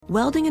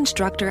Welding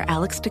instructor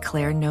Alex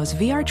DeClaire knows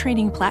VR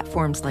training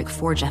platforms like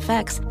Forge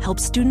FX help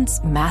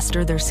students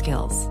master their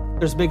skills.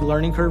 There's a big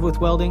learning curve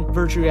with welding.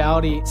 Virtual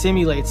reality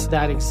simulates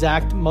that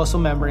exact muscle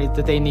memory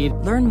that they need.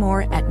 Learn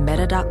more at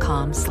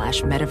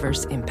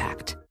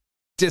meta.com/metaverseimpact.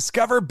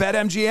 Discover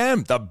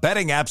BetMGM, the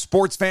betting app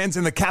sports fans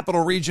in the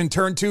capital region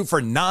turn to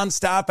for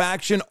nonstop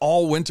action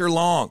all winter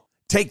long.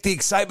 Take the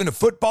excitement of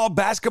football,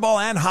 basketball,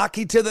 and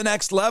hockey to the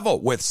next level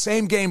with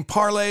same-game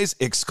parlays,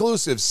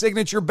 exclusive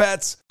signature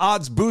bets,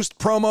 odds boost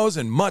promos,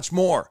 and much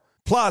more.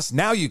 Plus,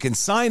 now you can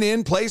sign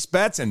in, place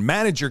bets, and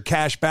manage your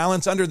cash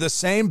balance under the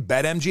same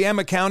BetMGM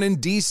account in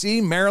D.C.,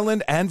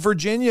 Maryland, and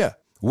Virginia.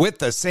 With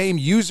the same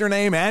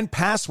username and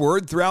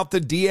password throughout the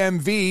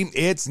DMV,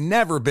 it's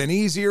never been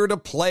easier to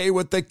play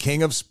with the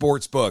king of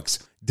sportsbooks.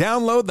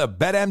 Download the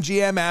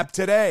BetMGM app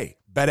today.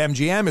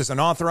 BetMGM is an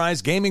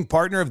authorized gaming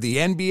partner of the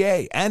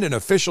NBA and an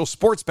official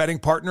sports betting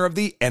partner of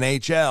the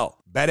NHL.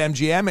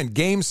 BetMGM and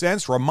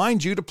GameSense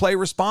remind you to play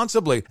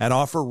responsibly and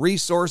offer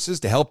resources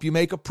to help you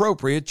make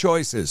appropriate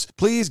choices.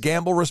 Please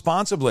gamble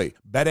responsibly.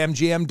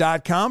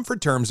 BetMGM.com for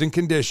terms and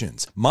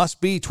conditions. Must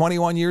be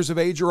 21 years of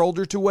age or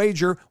older to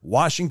wager.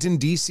 Washington,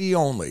 D.C.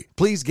 only.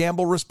 Please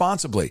gamble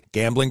responsibly.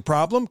 Gambling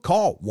problem?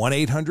 Call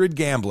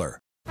 1-800-GAMBLER.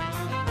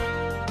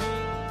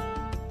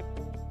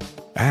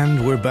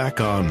 And we're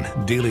back on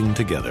Dealing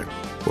Together,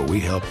 where we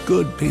help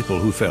good people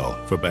who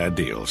fell for bad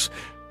deals.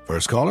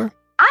 First caller?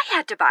 I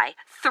had to buy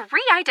 3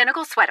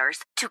 identical sweaters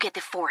to get the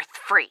 4th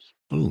free.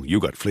 Ooh, you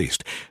got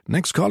fleeced.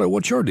 Next caller,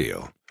 what's your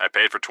deal? I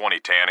paid for 20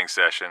 tanning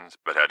sessions,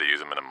 but had to use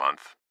them in a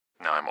month.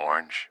 Now I'm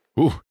orange.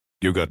 Ooh,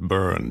 you got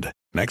burned.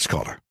 Next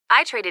caller.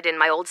 I traded in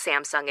my old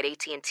Samsung at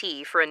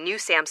AT&T for a new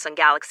Samsung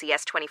Galaxy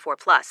S24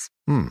 Plus.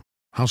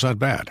 How's that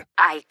bad?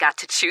 I got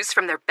to choose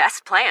from their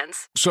best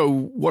plans. So,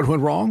 what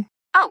went wrong?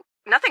 Oh,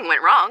 nothing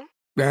went wrong.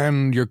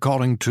 And you're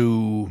calling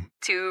to...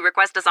 To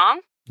request a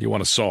song? You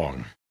want a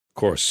song. Of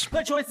course.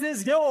 The choice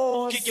is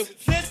yours.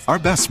 Our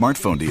best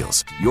smartphone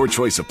deals. Your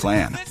choice of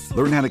plan.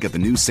 Learn how to get the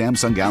new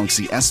Samsung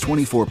Galaxy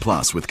S24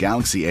 Plus with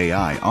Galaxy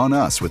AI on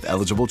us with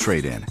eligible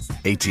trade-in.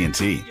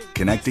 AT&T.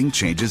 Connecting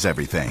changes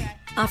everything.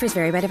 Offers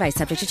vary by device.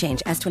 Subject to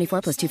change.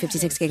 S24 plus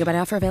 256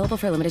 gigabyte offer available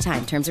for a limited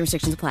time. Terms and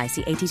restrictions apply.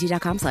 See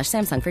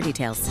att.com/Samsung for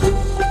details.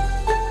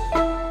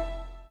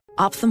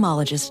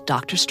 Ophthalmologist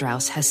Dr.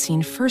 Strauss has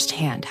seen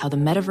firsthand how the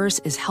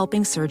metaverse is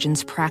helping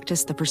surgeons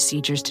practice the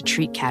procedures to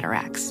treat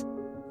cataracts.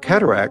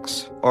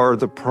 Cataracts are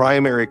the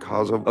primary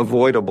cause of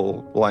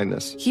avoidable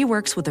blindness. He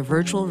works with a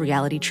virtual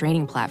reality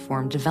training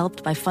platform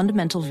developed by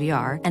Fundamental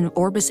VR and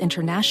Orbis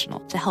International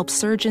to help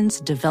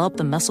surgeons develop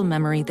the muscle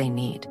memory they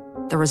need.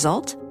 The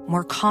result?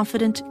 More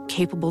confident,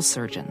 capable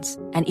surgeons.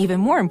 And even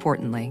more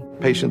importantly,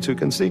 Patients who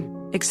can see.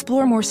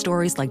 explore more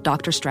stories like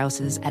Dr.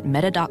 Strauss's at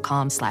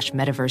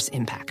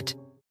meta.com/metaverseimpact.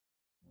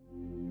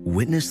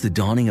 Witness the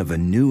dawning of a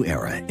new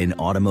era in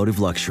automotive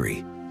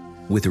luxury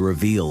with a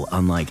reveal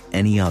unlike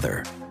any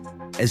other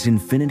as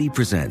Infiniti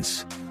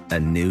presents a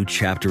new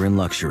chapter in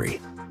luxury,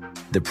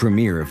 the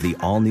premiere of the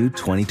all-new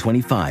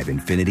 2025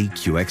 Infiniti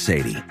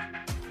QX80.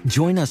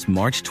 Join us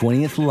March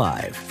 20th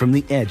live from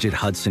the Edge at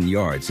Hudson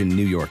Yards in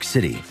New York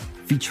City,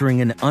 featuring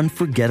an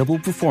unforgettable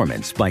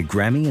performance by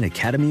Grammy and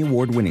Academy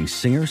Award-winning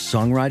singer,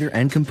 songwriter,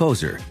 and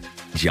composer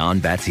Jon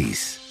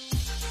Batiste.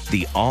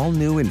 The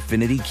all-new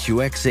Infiniti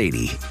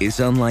QX80 is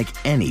unlike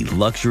any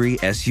luxury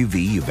SUV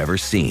you've ever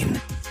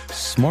seen.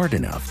 Smart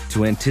enough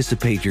to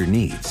anticipate your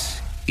needs,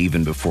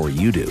 even before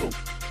you do.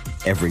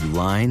 Every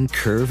line,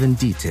 curve, and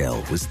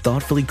detail was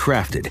thoughtfully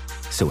crafted,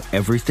 so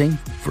everything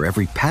for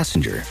every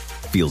passenger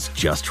feels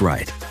just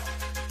right.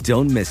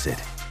 Don't miss it.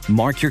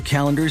 Mark your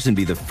calendars and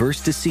be the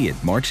first to see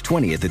it March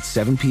 20th at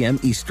 7 p.m.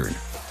 Eastern,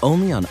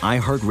 only on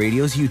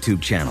iHeartRadio's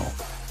YouTube channel.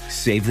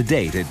 Save the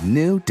date at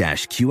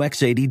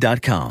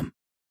new-QX80.com.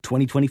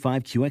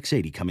 2025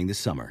 QX80 coming this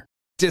summer.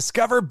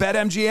 Discover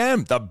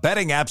BetMGM, the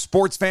betting app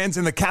sports fans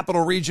in the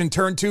capital region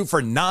turn to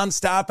for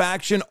nonstop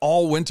action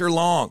all winter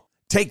long.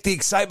 Take the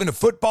excitement of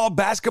football,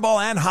 basketball,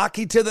 and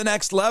hockey to the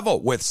next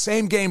level with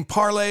same-game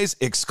parlays,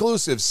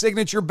 exclusive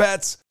signature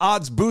bets,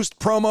 odds boost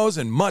promos,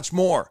 and much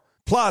more.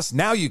 Plus,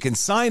 now you can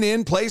sign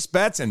in, place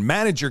bets, and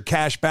manage your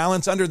cash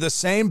balance under the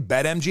same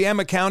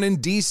BetMGM account in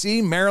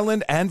D.C.,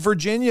 Maryland, and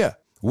Virginia.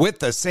 With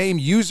the same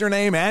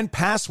username and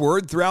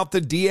password throughout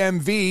the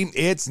DMV,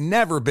 it's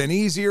never been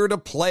easier to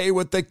play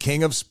with the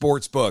king of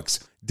sportsbooks.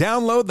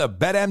 Download the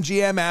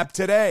BetMGM app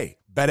today.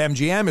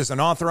 BetMGM is an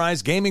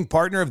authorized gaming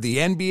partner of the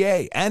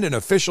NBA and an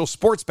official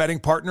sports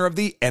betting partner of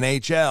the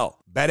NHL.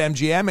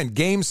 BetMGM and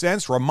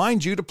GameSense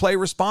remind you to play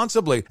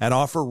responsibly and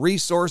offer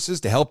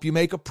resources to help you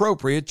make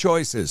appropriate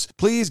choices.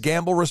 Please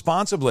gamble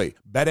responsibly.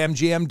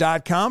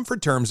 BetMGM.com for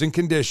terms and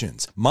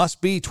conditions. Must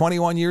be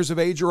 21 years of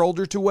age or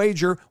older to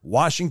wager.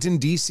 Washington,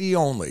 D.C.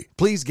 only.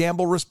 Please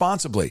gamble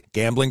responsibly.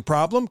 Gambling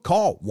problem?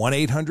 Call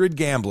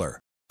 1-800-GAMBLER.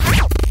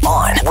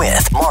 On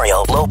with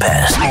Mario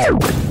Lopez.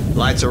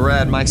 Lights are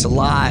red, mics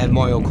alive.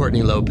 Mario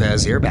Courtney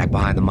Lopez here, back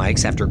behind the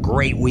mics after a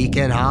great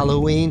weekend.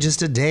 Halloween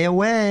just a day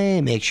away.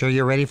 Make sure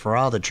you're ready for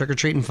all the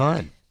trick-or-treating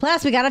fun.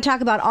 Plus, we got to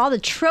talk about all the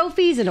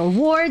trophies and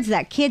awards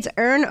that kids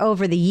earn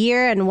over the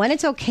year and when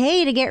it's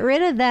okay to get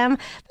rid of them.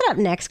 But up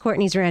next,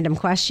 Courtney's random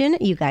question.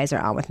 You guys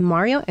are on with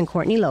Mario and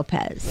Courtney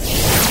Lopez.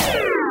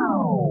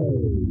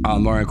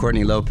 I'm Mario and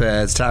Courtney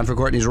Lopez. Time for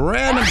Courtney's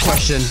random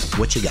question.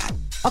 What you got?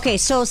 Okay,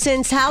 so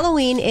since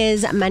Halloween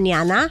is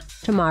mañana,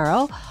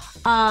 tomorrow,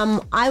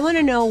 I want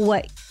to know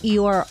what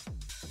your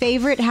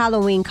favorite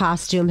Halloween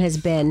costume has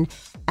been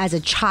as a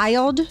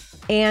child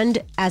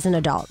and as an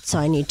adult. So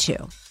I need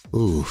two.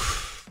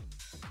 Oof.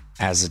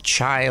 As a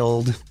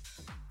child,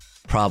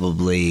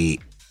 probably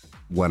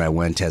when I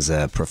went as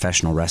a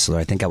professional wrestler,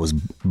 I think I was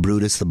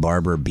Brutus the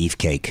Barber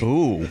Beefcake.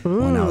 Ooh.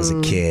 When I was a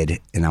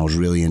kid, and I was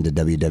really into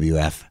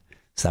WWF.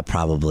 So that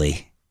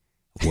probably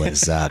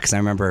was, because I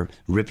remember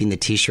ripping the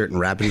T-shirt and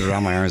wrapping it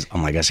around my arms. Oh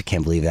my gosh, I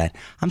can't believe that.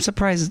 I'm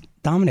surprised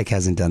Dominic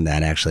hasn't done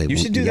that, actually. You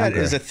should do that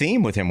as a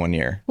theme with him one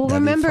year. Well,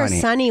 That'd remember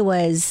Sonny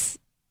was,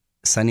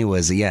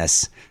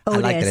 yes. Otis. I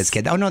like that as a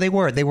kid. Oh, no, they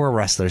were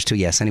wrestlers too.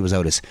 Yeah, Sonny was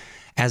Otis.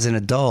 As an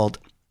adult,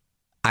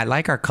 I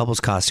like our couples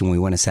costume when we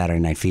went to Saturday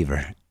Night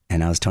Fever.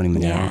 And I was Tony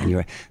Manero, and you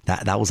were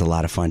that was a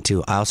lot of fun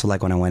too. I also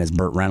like when I went as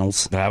Burt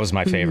Reynolds. That was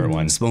my favorite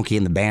one. Smokey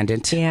and the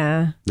Bandit.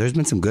 Yeah. There's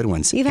been some good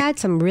ones. You've had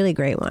some really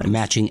great ones.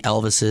 Matching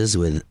Elvises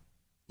with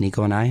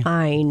Nico and I.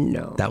 I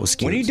know. That was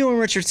cute. What are you doing,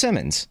 Richard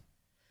Simmons?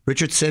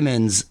 Richard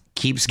Simmons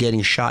keeps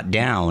getting shot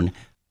down.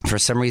 For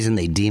some reason,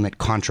 they deem it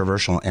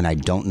controversial, and I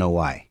don't know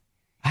why.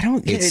 I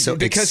don't get it.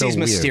 Because he's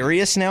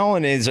mysterious now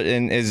and is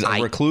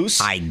a recluse?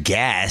 I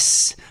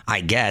guess.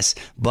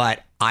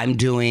 But I'm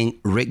doing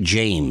Rick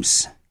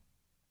James,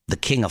 the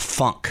king of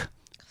funk,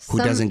 who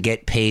doesn't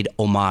get paid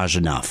homage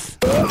enough.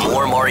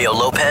 More Mario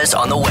Lopez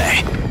on the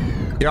way.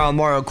 You're on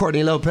Mario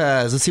Courtney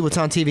Lopez. Let's see what's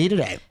on TV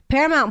today.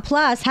 Paramount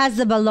Plus has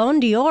the Ballon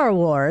d'Or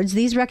Awards.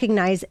 These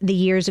recognize the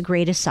year's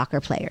greatest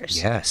soccer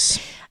players. Yes.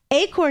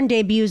 Acorn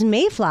debuts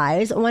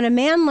Mayflies. When a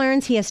man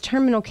learns he has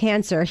terminal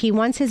cancer, he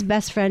wants his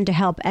best friend to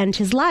help end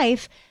his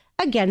life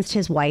against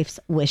his wife's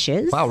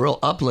wishes. Wow, real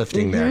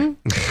uplifting there.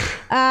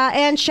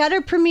 And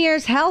Shudder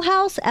premieres Hell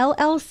House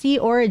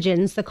LLC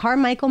Origins, the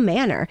Carmichael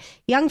Manor.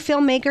 Young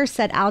filmmakers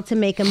set out to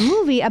make a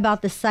movie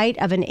about the site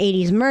of an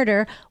 80s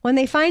murder when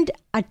they find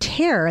a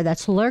terror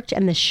that's lurked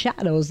in the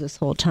shadows this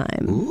whole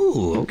time.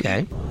 Ooh,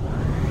 okay.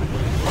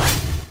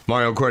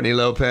 Mario Courtney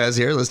Lopez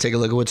here. Let's take a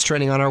look at what's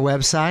trending on our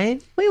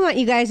website. We want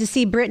you guys to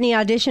see Brittany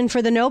audition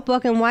for The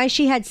Notebook and why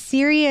she had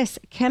serious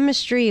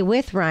chemistry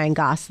with Ryan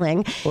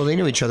Gosling. Well, they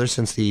knew each other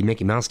since the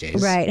Mickey Mouse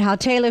days. Right. How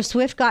Taylor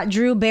Swift got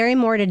Drew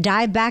Barrymore to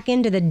dive back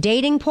into the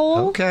dating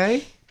pool.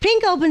 Okay.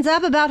 Pink opens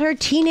up about her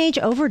teenage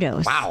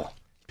overdose. Wow.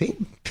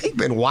 Pink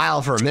been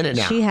wild for a minute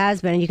now. She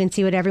has been. You can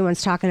see what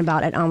everyone's talking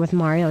about at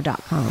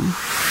onwithmario.com.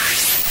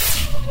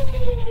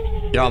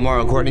 Y'all,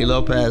 Mario Courtney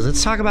Lopez.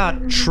 Let's talk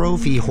about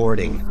trophy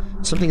hoarding.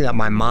 Something that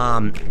my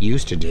mom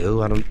used to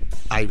do. I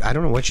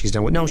don't know what she's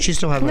done. No, she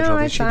still has my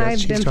trophies.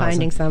 I've been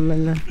finding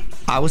some.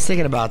 I was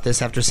thinking about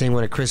this after seeing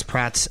one of Chris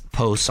Pratt's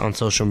posts on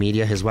social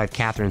media. His wife,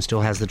 Catherine,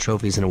 still has the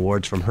trophies and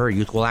awards from her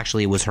youth. Well,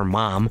 actually, it was her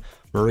mom.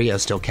 Maria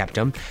still kept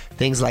them.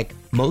 Things like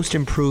Most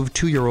Improved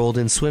 2-Year-Old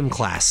in Swim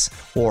Class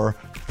or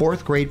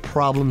 4th Grade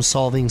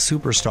Problem-Solving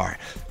Superstar.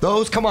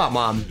 Those, come on,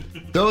 Mom.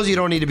 Those you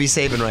don't need to be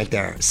saving right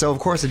there. So, of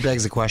course, it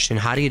begs the question,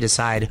 how do you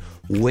decide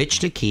which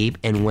to keep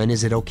and when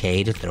is it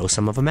okay to throw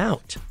some of them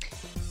out?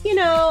 You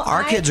know,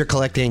 our kids are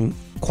collecting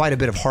quite a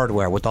bit of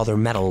hardware with all their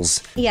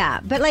medals. Yeah,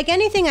 but like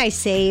anything I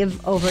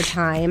save over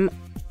time,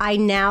 I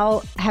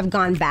now have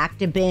gone back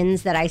to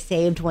bins that I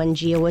saved when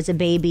Gia was a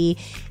baby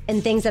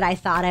and things that I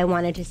thought I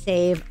wanted to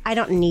save, I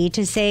don't need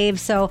to save.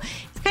 So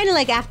it's kind of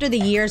like after the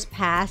years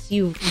pass,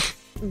 you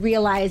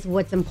realize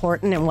what's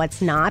important and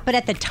what's not. But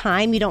at the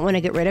time, you don't want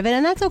to get rid of it,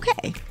 and that's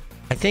okay.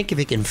 I think if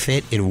it can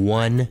fit in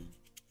one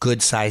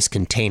good-sized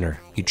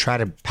container, you try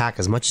to pack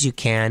as much as you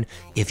can.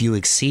 If you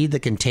exceed the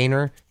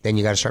container, then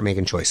you got to start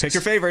making choices. Pick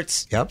your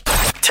favorites. Yep.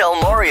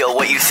 Tell Mario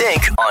what you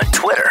think on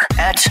Twitter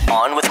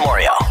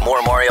 @OnWithMario.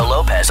 More Mario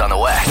Lopez on the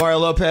way. Mario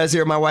Lopez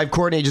here. My wife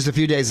Courtney. Just a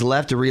few days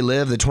left to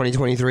relive the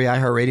 2023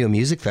 iHeartRadio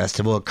Music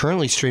Festival.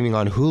 Currently streaming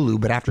on Hulu,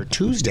 but after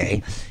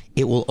Tuesday,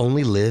 it will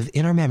only live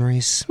in our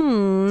memories.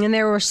 And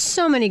there were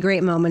so many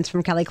great moments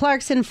from Kelly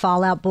Clarkson,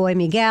 Fall Out Boy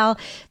Miguel,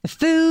 the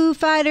Foo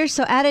Fighters.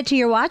 So add it to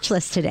your watch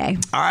list today.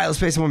 All right, let's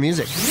play some more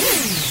music.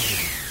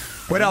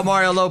 What up,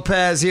 Mario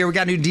Lopez here. We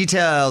got new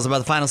details about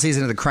the final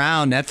season of The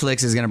Crown.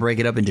 Netflix is going to break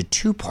it up into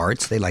 2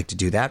 parts. They like to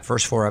do that.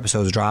 First 4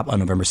 episodes drop on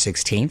November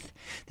 16th.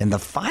 Then the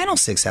final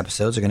 6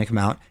 episodes are going to come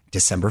out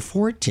December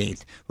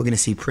 14th. We're going to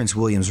see Prince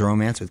William's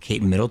romance with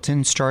Kate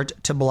Middleton start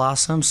to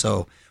blossom.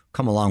 So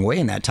come a long way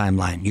in that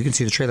timeline. You can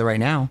see the trailer right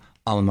now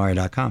on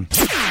Mario.com.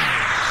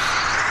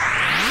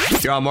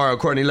 You're on Mario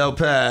Courtney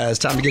Lopez.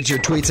 Time to get your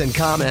tweets and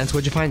comments.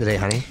 What'd you find today,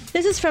 honey?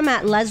 This is from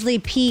Leslie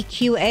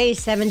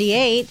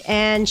PQA78,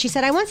 and she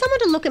said, I want someone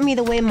to look at me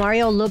the way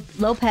Mario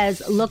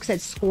Lopez looks at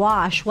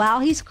squash while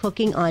he's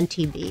cooking on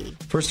TV.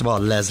 First of all,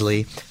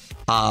 Leslie,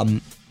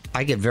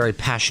 I get very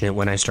passionate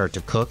when I start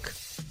to cook.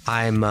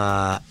 I'm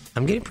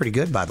getting pretty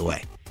good, by the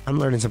way. I'm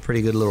learning some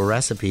pretty good little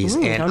recipes.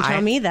 Don't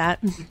tell me that.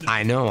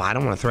 I know. I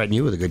don't want to threaten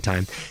you with a good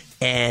time.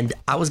 And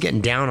I was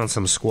getting down on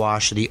some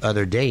squash the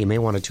other day. You may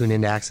want to tune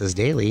into Access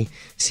Daily,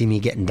 see me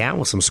getting down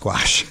with some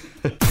squash.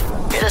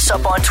 Hit us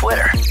up on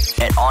Twitter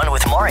at On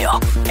With Mario.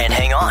 And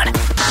hang on,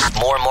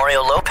 more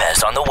Mario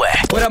Lopez on the way.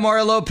 What up,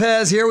 Mario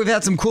Lopez here. We've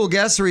had some cool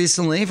guests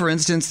recently. For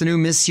instance, the new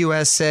Miss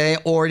USA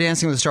or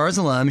Dancing with the Stars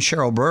alum,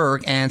 Cheryl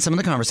Burke, and some of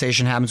the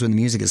conversation happens when the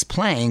music is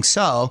playing.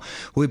 So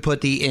we put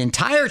the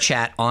entire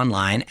chat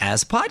online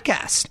as a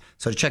podcast.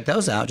 So to check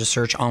those out, just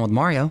search On With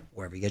Mario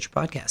wherever you get your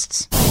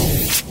podcasts.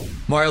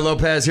 Mario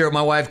Lopez here with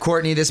my wife,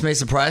 Courtney. This may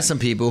surprise some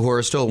people who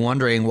are still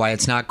wondering why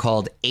it's not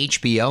called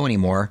HBO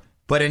anymore.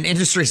 But an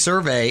industry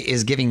survey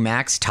is giving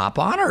Max top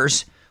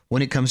honors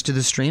when it comes to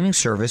the streaming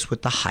service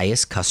with the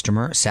highest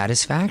customer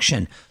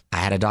satisfaction. I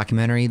had a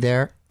documentary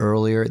there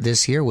earlier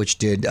this year, which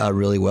did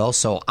really well.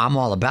 So I'm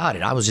all about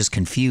it. I was just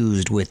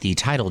confused with the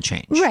title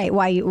change. Right.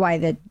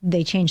 Why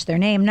they changed their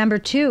name. Number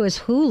 2 is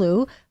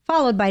Hulu,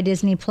 followed by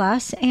Disney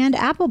Plus and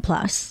Apple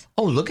Plus.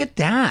 Oh, look at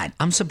that.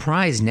 I'm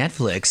surprised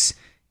Netflix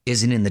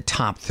isn't in the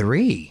top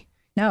 3.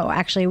 No,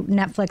 actually,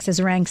 Netflix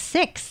is ranked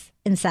 6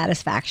 in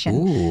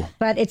satisfaction. Ooh.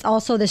 But it's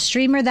also the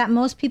streamer that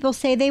most people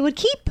say they would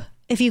keep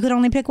if you could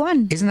only pick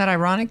one. Isn't that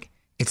ironic?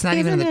 It's not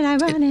Isn't it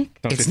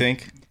ironic? Don't you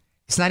think?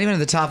 It's not even in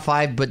the top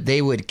 5, but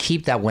they would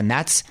keep that one.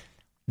 That's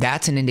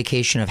an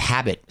indication of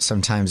habit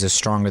sometimes is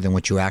stronger than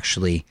what you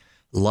actually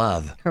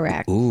love.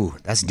 Correct. Ooh,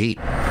 that's deep.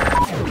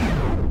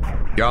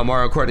 Y'all,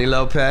 Mario Courtney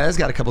Lopez.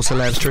 Got a couple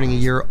celebs turning a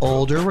year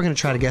older. We're going to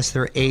try to guess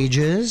their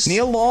ages.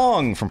 Neil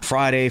Long from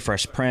Friday,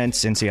 Fresh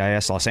Prince,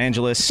 NCIS Los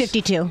Angeles.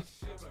 52.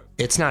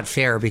 It's not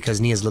fair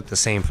because Nia's looked the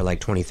same for like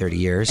 20, 30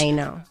 years. I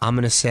know. I'm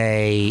going to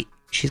say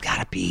she's got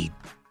to be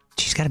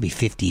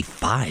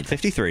 55.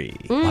 53.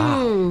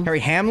 Wow. Harry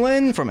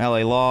Hamlin from LA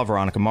Law,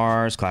 Veronica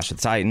Mars, Clash of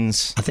the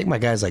Titans. I think my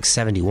guy's like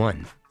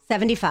 71.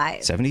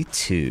 75.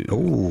 72.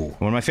 Ooh.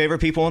 One of my favorite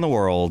people in the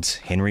world,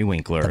 Henry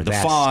Winkler. The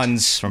best.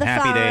 Fonz from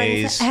Happy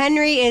Days.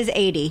 Henry is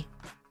 80.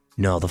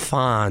 No, the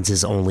Fonz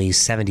is only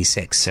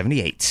 76.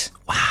 78.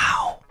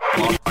 Wow.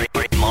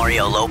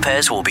 Mario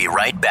Lopez will be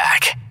right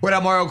back. What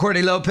up, Mario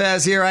Courtney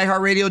Lopez here.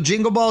 iHeartRadio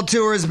Jingle Ball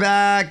Tour is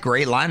back.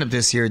 Great lineup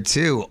this year,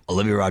 too.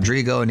 Olivia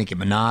Rodrigo, Nicki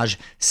Minaj,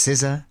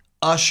 SZA,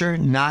 Usher,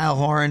 Niall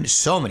Horan,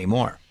 so many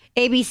more.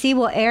 ABC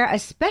will air a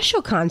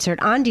special concert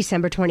on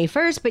December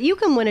 21st, but you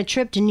can win a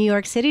trip to New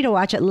York City to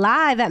watch it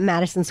live at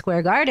Madison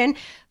Square Garden.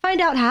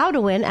 Find out how to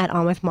win at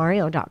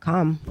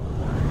onwithmario.com.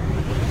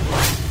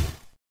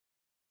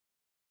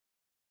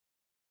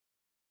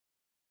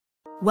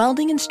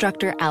 Welding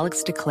instructor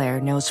Alex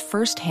DeClaire knows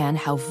firsthand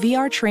how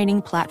VR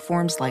training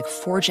platforms like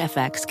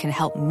ForgeFX can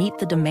help meet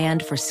the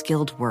demand for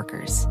skilled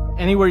workers.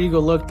 Anywhere you go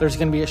look, there's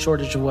going to be a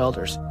shortage of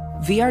welders.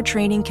 VR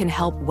training can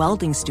help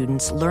welding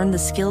students learn the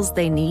skills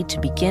they need to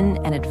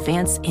begin and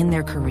advance in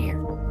their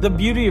career. The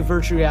beauty of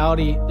virtual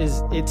reality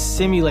is it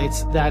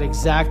simulates that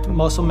exact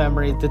muscle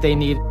memory that they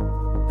need.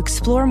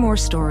 Explore more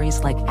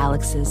stories like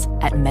Alex's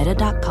at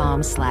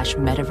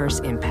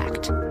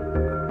meta.com/metaverseimpact.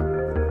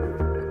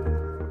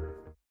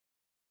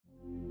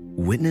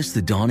 Witness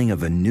the dawning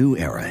of a new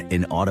era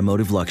in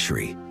automotive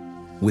luxury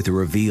with a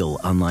reveal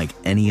unlike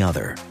any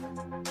other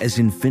as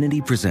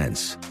Infiniti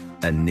presents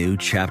a new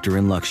chapter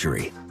in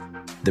luxury,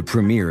 the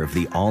premiere of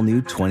the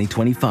all-new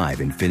 2025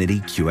 Infiniti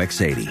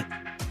QX80.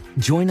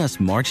 Join us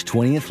March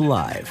 20th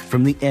live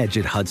from the Edge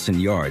at Hudson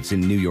Yards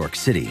in New York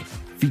City,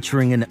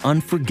 featuring an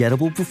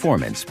unforgettable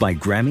performance by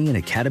Grammy and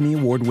Academy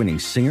Award-winning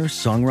singer,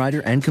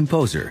 songwriter, and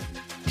composer,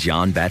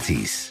 Jon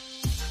Batiste.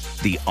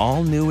 The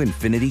all-new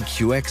Infiniti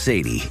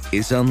QX80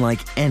 is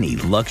unlike any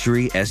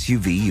luxury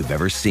SUV you've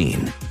ever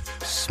seen.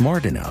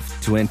 Smart enough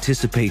to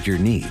anticipate your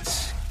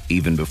needs,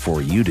 even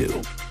before you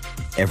do.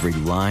 Every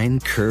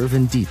line, curve,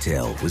 and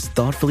detail was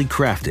thoughtfully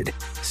crafted,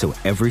 so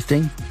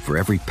everything for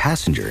every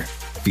passenger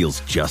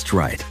feels just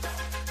right.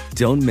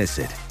 Don't miss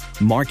it.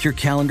 Mark your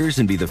calendars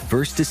and be the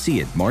first to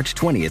see it March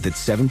 20th at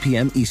 7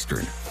 p.m.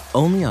 Eastern,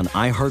 only on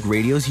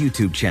iHeartRadio's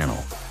YouTube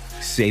channel.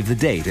 Save the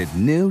date at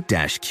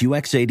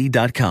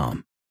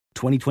new-QX80.com.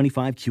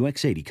 2025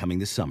 QX80 coming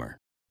this summer.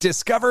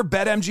 Discover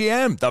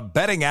BetMGM, the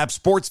betting app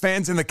sports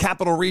fans in the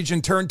capital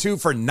region turn to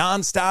for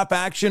nonstop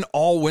action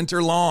all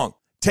winter long.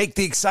 Take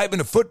the excitement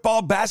of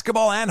football,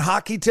 basketball, and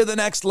hockey to the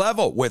next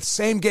level with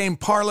same-game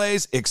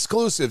parlays,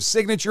 exclusive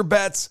signature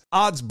bets,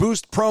 odds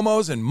boost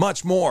promos, and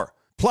much more.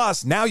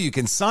 Plus, now you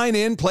can sign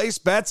in, place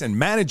bets, and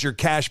manage your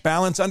cash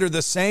balance under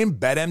the same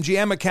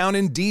BetMGM account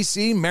in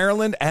D.C.,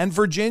 Maryland, and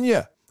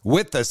Virginia.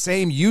 With the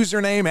same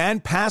username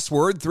and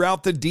password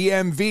throughout the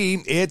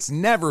DMV, it's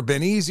never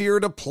been easier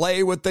to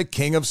play with the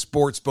king of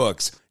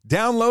sportsbooks.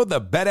 Download the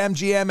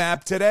BetMGM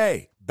app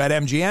today.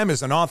 BetMGM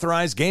is an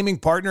authorized gaming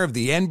partner of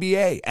the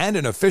NBA and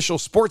an official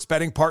sports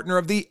betting partner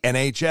of the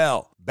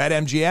NHL.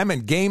 BetMGM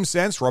and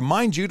GameSense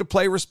remind you to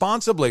play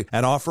responsibly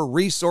and offer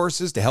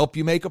resources to help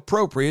you make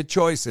appropriate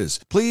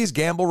choices. Please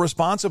gamble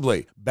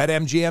responsibly.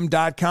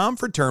 BetMGM.com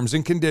for terms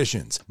and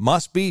conditions.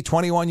 Must be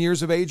 21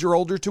 years of age or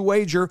older to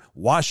wager.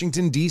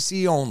 Washington,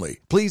 D.C. only.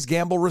 Please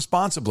gamble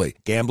responsibly.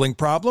 Gambling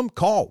problem?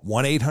 Call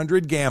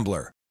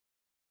 1-800-GAMBLER.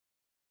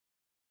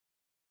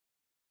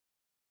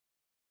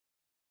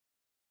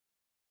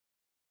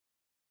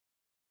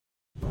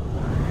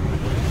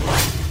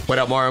 What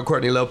up, Mario?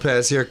 Courtney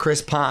Lopez here.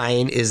 Chris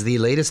Pine is the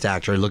latest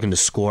actor looking to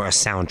score a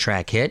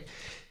soundtrack hit.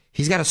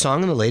 He's got a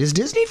song in the latest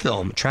Disney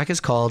film. The track is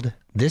called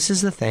This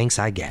Is the Thanks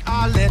I Get.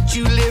 I let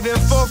you live it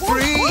for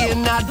free,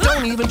 and I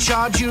don't even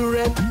charge you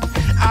rent.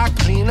 I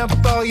clean up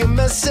all your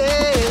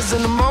messes,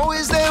 and I'm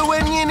always there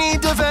when you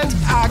need to vent.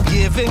 I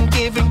give and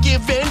give and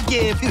give and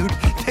give. You'd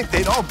think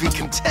they'd all be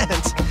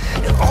content.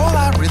 And all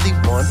I really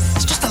want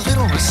is just a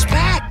little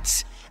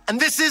respect. And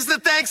this is the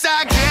thanks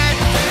I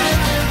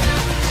get.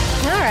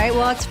 All right,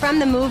 well, it's from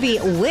the movie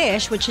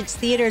Wish, which hits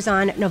theaters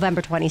on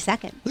November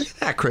 22nd. Look at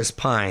that, Chris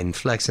Pine,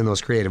 flexing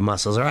those creative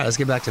muscles. All right, let's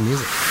get back to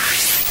music.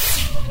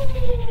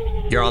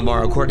 You're on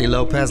Mario. Courtney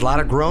Lopez. A lot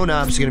of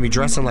grown-ups are going to be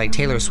dressing like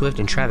Taylor Swift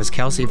and Travis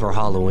Kelce for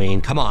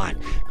Halloween. Come on.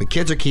 But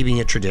kids are keeping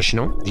it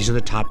traditional. These are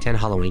the top 10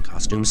 Halloween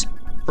costumes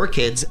for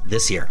kids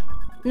this year.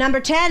 Number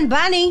 10,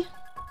 bunny.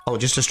 Oh,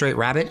 just a straight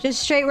rabbit?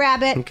 Just a straight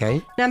rabbit.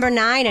 Okay. Number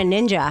 9, a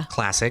ninja.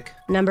 Classic.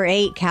 Number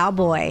 8,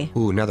 cowboy.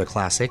 Ooh, another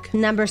classic.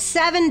 Number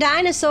 7,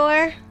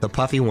 dinosaur. The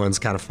puffy one's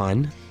kind of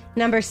fun.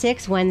 Number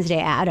 6, Wednesday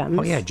Addams.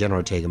 Oh, yeah, General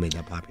Ortega made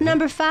that popular.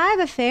 Number 5,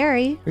 a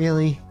fairy.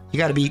 Really? You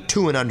got to be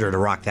 2 and under to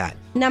rock that.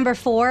 Number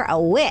 4, a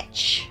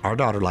witch. Our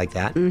daughter liked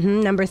that.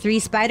 Number 3,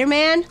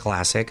 Spider-Man.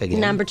 Classic again.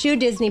 Number 2,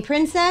 Disney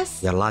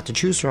Princess. You got a lot to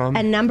choose from.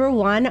 And number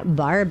 1,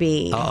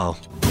 Barbie. Uh-oh.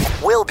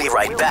 We'll be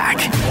right back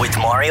with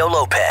Mario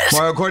Lopez.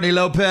 Mario Courtney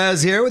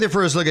Lopez here with your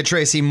first look at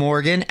Tracy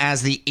Morgan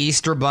as the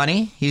Easter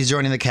Bunny. He's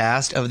joining the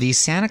cast of the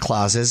Santa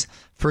Clauses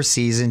for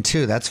season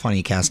 2. That's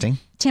funny casting.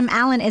 Tim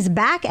Allen is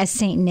back as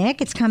Saint Nick.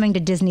 It's coming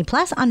to Disney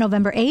Plus on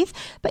November 8th,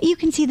 but you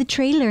can see the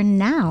trailer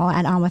now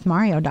at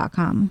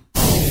onwithmario.com.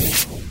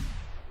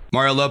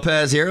 Mario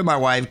Lopez here with my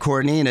wife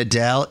Courtney, and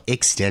Adele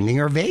extending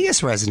her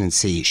Vegas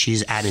residency.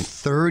 She's added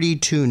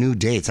 32 new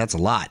dates. That's a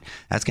lot.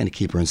 That's going to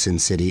keep her in Sin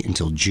City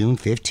until June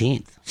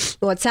 15th.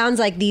 Well, it sounds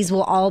like these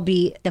will all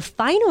be the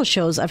final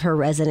shows of her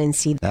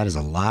residency. That is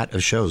a lot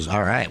of shows.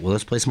 All right, well,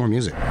 let's play some more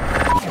music.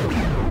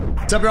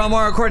 What's up, y'all?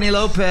 Mario Courtney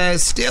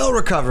Lopez, still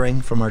recovering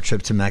from our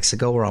trip to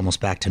Mexico. We're almost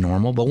back to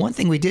normal. But one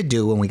thing we did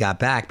do when we got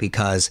back,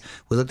 because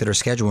we looked at our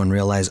schedule and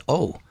realized,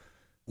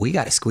 we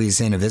got to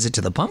squeeze in a visit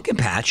to the pumpkin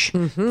patch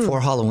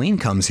before Halloween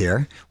comes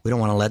here. We don't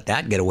want to let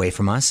that get away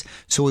from us.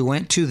 So we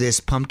went to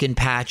this pumpkin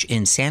patch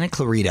in Santa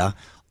Clarita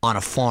on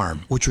a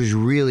farm, which was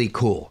really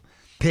cool.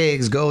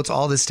 Pigs, goats,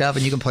 all this stuff,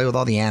 and you can play with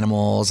all the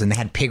animals, and they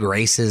had pig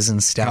races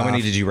and stuff. How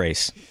many did you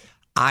race?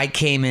 I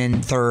came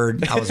in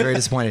third. I was very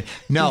disappointed.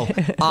 No,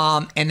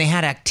 and they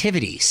had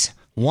activities.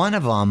 One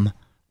of them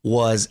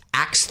was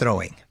axe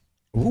throwing.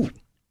 Ooh.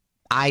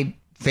 I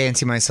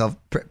fancy myself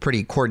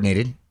pretty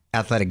coordinated,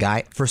 athletic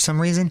guy. For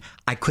some reason,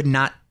 I could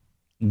not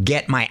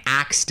get my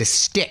axe to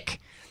stick.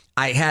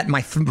 I had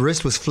my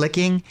wrist was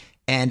flicking,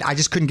 and I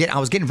just couldn't get. I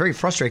was getting very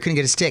frustrated. I couldn't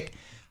get a stick.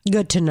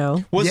 Good to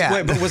know. Was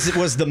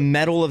the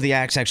metal of the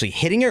axe actually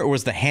hitting it, or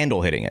was the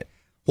handle hitting it?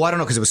 Well, I don't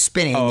know, because it was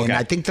spinning, and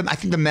I think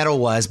the metal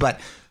was, but.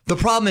 The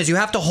problem is you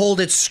have to hold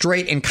it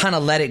straight and kind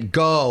of let it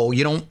go.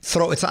 You don't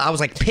throw it. I was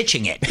like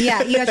pitching it.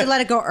 Yeah, you have to let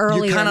it go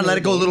earlier. You kind of let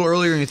it go a little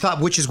earlier than you thought,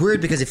 which is weird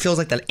because it feels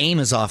like the aim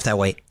is off that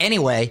way.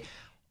 Anyway,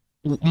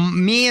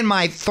 me and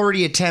my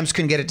 30 attempts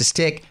couldn't get it to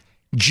stick.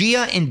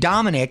 Gia and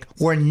Dominic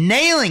were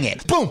nailing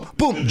it. Boom,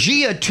 boom.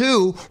 Gia,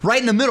 too,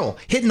 right in the middle,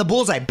 hitting the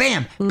bullseye.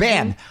 Bam,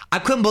 bam. I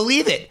couldn't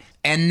believe it.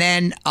 And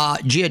then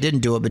Gia didn't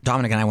do it, but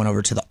Dominic and I went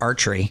over to the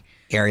archery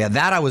area.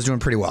 That I was doing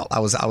pretty well. I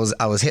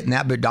was hitting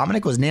that, but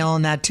Dominic was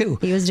nailing that too.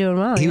 He was doing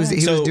well. He was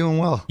doing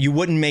well. You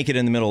wouldn't make it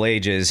in the Middle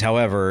Ages.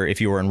 However,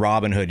 if you were in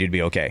Robin Hood, you'd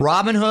be okay.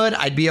 Robin Hood,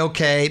 I'd be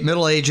okay.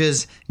 Middle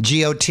Ages,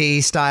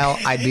 GOT style,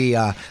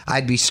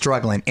 I'd be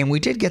struggling. And we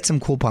did get some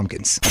cool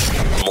pumpkins.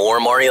 More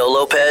Mario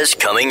Lopez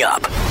coming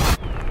up.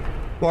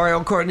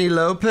 Mario Courtney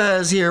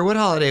Lopez here. What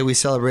holiday are we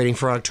celebrating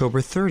for October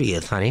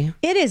 30th, honey?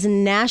 It is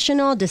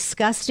National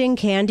Disgusting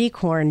Candy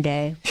Corn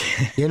Day.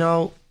 You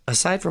know,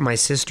 aside from my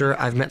sister,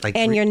 I've met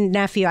and your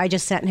nephew. I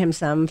just sent him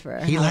some for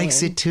He Halloween.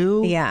 likes it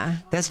too? Yeah.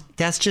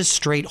 That's just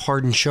straight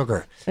hardened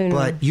sugar.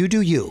 But you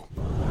do you.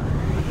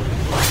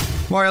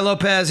 Mario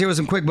Lopez here with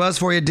some quick buzz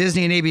for you.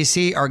 Disney and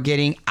ABC are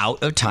getting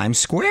out of Times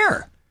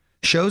Square.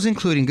 Shows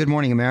including Good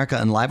Morning America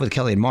and Live with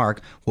Kelly and Mark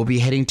will be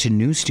heading to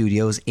new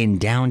studios in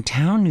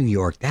downtown New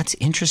York. That's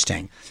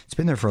interesting. It's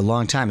been there for a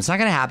long time. It's not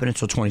going to happen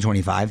until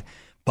 2025,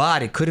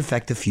 but it could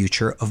affect the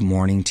future of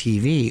morning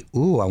TV.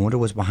 Ooh, I wonder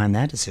what's behind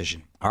that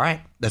decision. All right,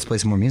 let's play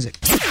some more music.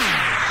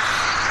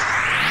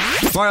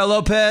 Mario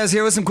Lopez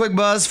here with some quick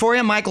buzz for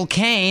you. Michael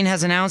Caine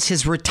has announced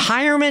his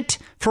retirement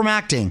from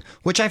acting,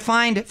 which I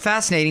find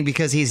fascinating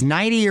because he's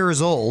 90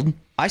 years old.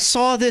 I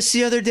saw this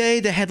the other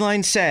day. The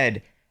headline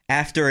said,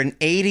 after an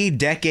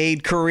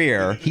 80-decade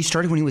career. He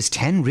started when he was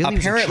 10? Really?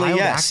 Apparently, he was a child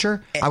yes.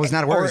 actor? I was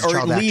not aware he was a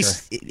child actor. Or at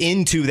least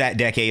into that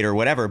decade or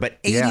whatever, but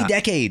 80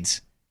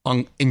 decades.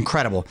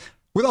 Incredible.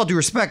 With all due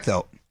respect,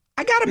 though,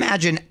 I got to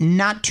imagine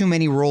not too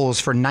many roles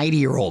for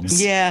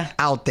 90-year-olds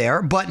out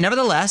there. But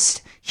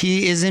nevertheless,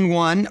 he is in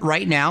one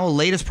right now. The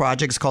latest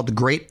project is called The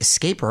Great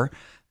Escaper.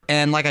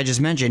 And like I just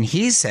mentioned,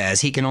 he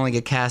says he can only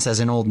get cast as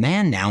an old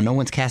man now. No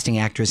one's casting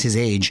actors his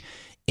age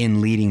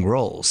in leading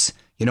roles.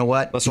 You know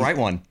what? Let's write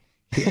one.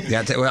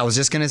 I was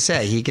just going to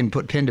say, he can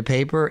put pen to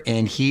paper,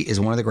 and he is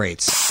one of the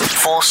greats.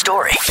 Full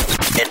story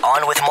at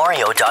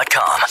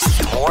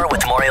onwithmario.com. More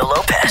with Mario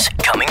Lopez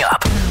coming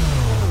up.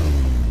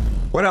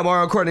 What up,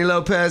 Mario? Courtney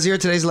Lopez here.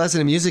 Today's lesson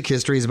in music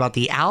history is about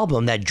the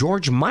album that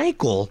George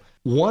Michael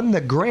won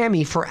the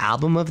Grammy for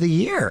Album of the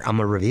Year. I'm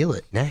going to reveal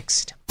it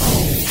next.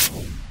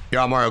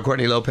 Yo, I'm Mario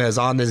Courtney Lopez.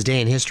 On this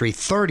day in history,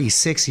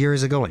 36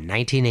 years ago in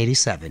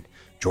 1987,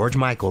 George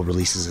Michael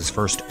releases his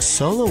first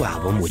solo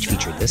album, which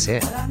featured this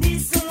hit.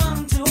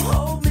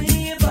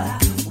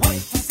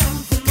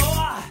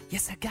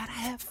 Yes, I gotta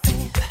have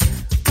faith.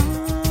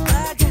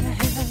 I gotta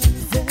have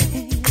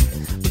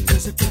faith.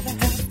 Because I gotta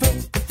have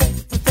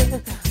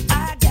faith.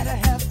 I gotta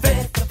have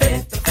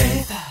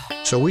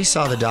faith. So we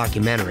saw the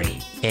documentary,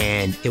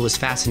 and it was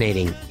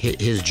fascinating,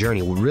 his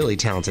journey. Really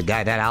talented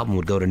guy. That album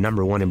would go to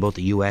 #1 in both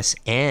the U.S.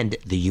 and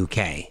the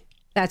U.K.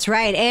 That's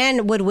right,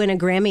 and would win a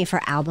Grammy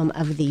for Album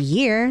of the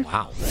Year.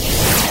 Wow.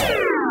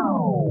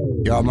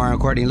 Yo, I'm Mario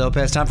Courtney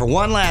Lopez. Time for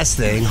one last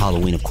thing.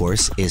 Halloween, of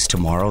course, is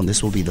tomorrow, and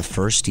this will be the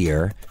first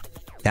year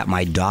that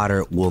my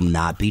daughter will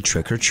not be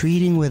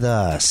trick-or-treating with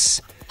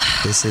us.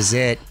 This is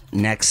it.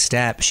 Next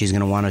step. She's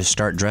going to want to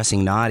start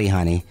dressing naughty,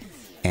 honey,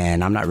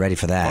 and I'm not ready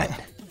for that.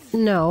 What?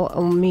 No,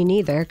 me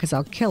neither, because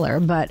I'll kill her.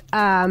 But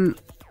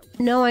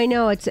no, I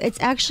know it's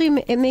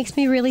actually, it makes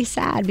me really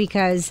sad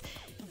because,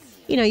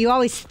 you know, you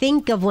always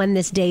think of when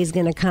this day is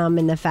going to come,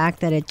 and the fact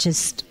that it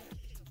just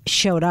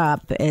showed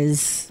up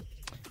is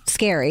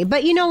scary.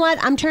 But you know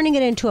what? I'm turning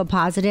it into a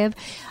positive.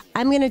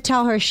 I'm going to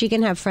tell her she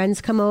can have friends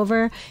come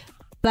over,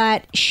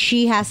 but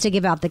she has to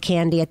give out the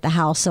candy at the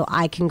house so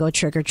I can go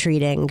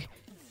trick-or-treating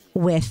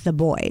with the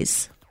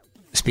boys.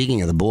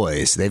 Speaking of the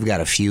boys, they've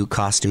got a few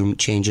costume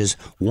changes.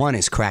 One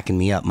is cracking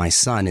me up. My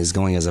son is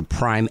going as a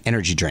Prime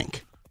energy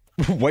drink.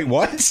 Wait,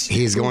 what?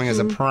 He's going as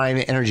a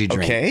Prime energy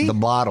drink. Okay. The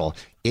bottle.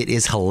 It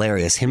is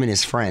hilarious. Him and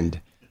his friend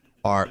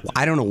are,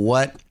 I don't know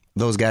what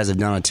those guys have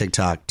done on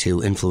TikTok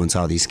to influence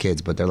all these kids,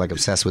 but they're like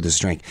obsessed with this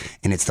drink.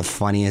 And it's the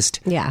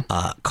funniest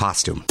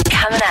costume.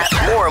 Coming up.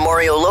 More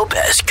Mario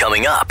Lopez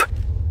coming up.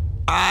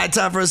 All right,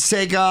 time for us to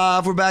take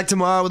off. We're back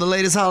tomorrow with the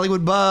latest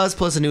Hollywood buzz,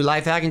 plus a new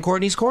life hack in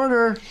Courtney's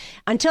Corner.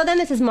 Until then,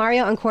 this is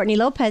Mario and Courtney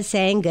Lopez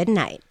saying good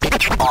night.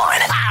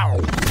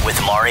 On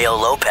with Mario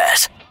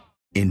Lopez.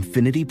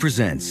 Infiniti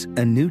presents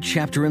a new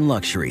chapter in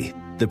luxury,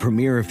 the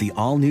premiere of the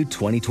all-new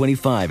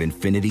 2025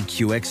 Infiniti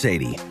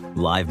QX80,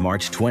 live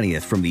March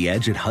 20th from the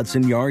Edge at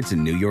Hudson Yards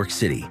in New York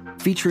City,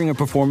 featuring a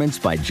performance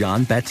by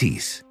John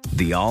Batiste.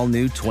 The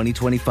all-new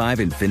 2025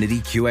 Infiniti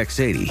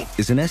QX80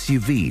 is an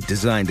SUV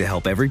designed to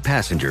help every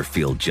passenger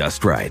feel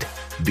just right.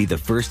 Be the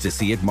first to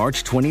see it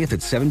March 20th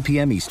at 7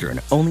 p.m.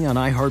 Eastern, only on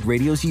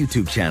iHeartRadio's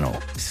YouTube channel.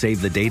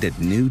 Save the date at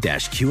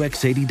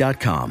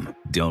new-QX80.com.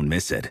 Don't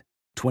miss it.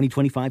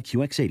 2025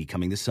 QX80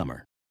 coming this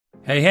summer.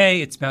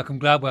 Hey, it's Malcolm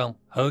Gladwell,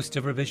 host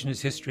of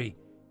Revisionist History.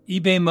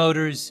 eBay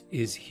Motors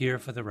is here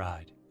for the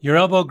ride. Your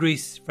elbow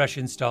grease, fresh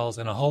installs,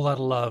 and a whole lot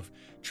of love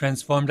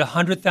transformed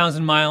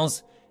 100,000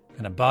 miles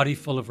and a body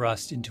full of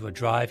rust into a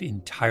drive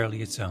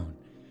entirely its own.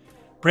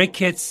 Brake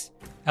kits,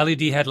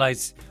 LED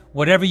headlights,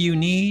 whatever you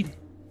need,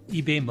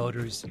 eBay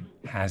Motors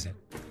has it.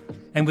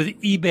 And with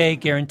eBay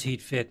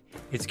Guaranteed Fit,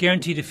 it's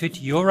guaranteed to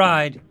fit your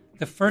ride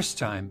the first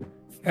time,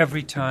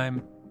 every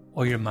time,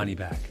 or your money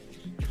back.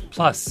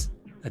 Plus,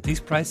 at these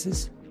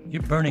prices,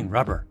 you're burning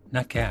rubber,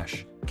 not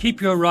cash.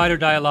 Keep your ride or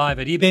die alive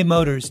at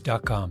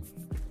ebaymotors.com.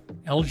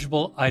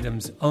 Eligible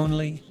items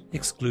only.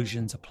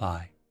 Exclusions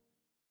apply.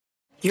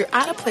 You're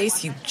at a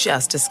place you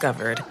just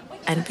discovered.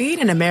 And being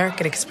an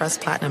American Express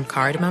Platinum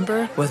card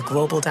member with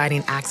global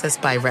dining access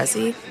by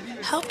Resi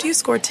helped you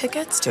score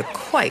tickets to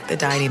quite the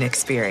dining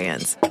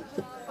experience.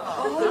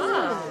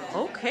 Oh,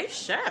 okay,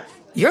 chef.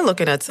 You're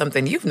looking at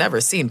something you've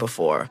never seen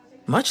before,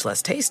 much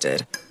less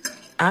tasted.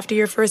 After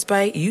your first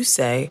bite, you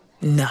say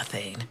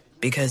nothing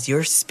because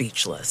you're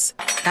speechless.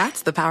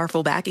 That's the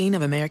powerful backing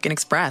of American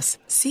Express.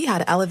 See how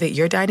to elevate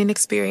your dining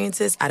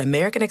experiences at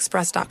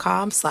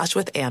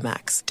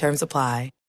americanexpress.com/withAmex. Terms apply.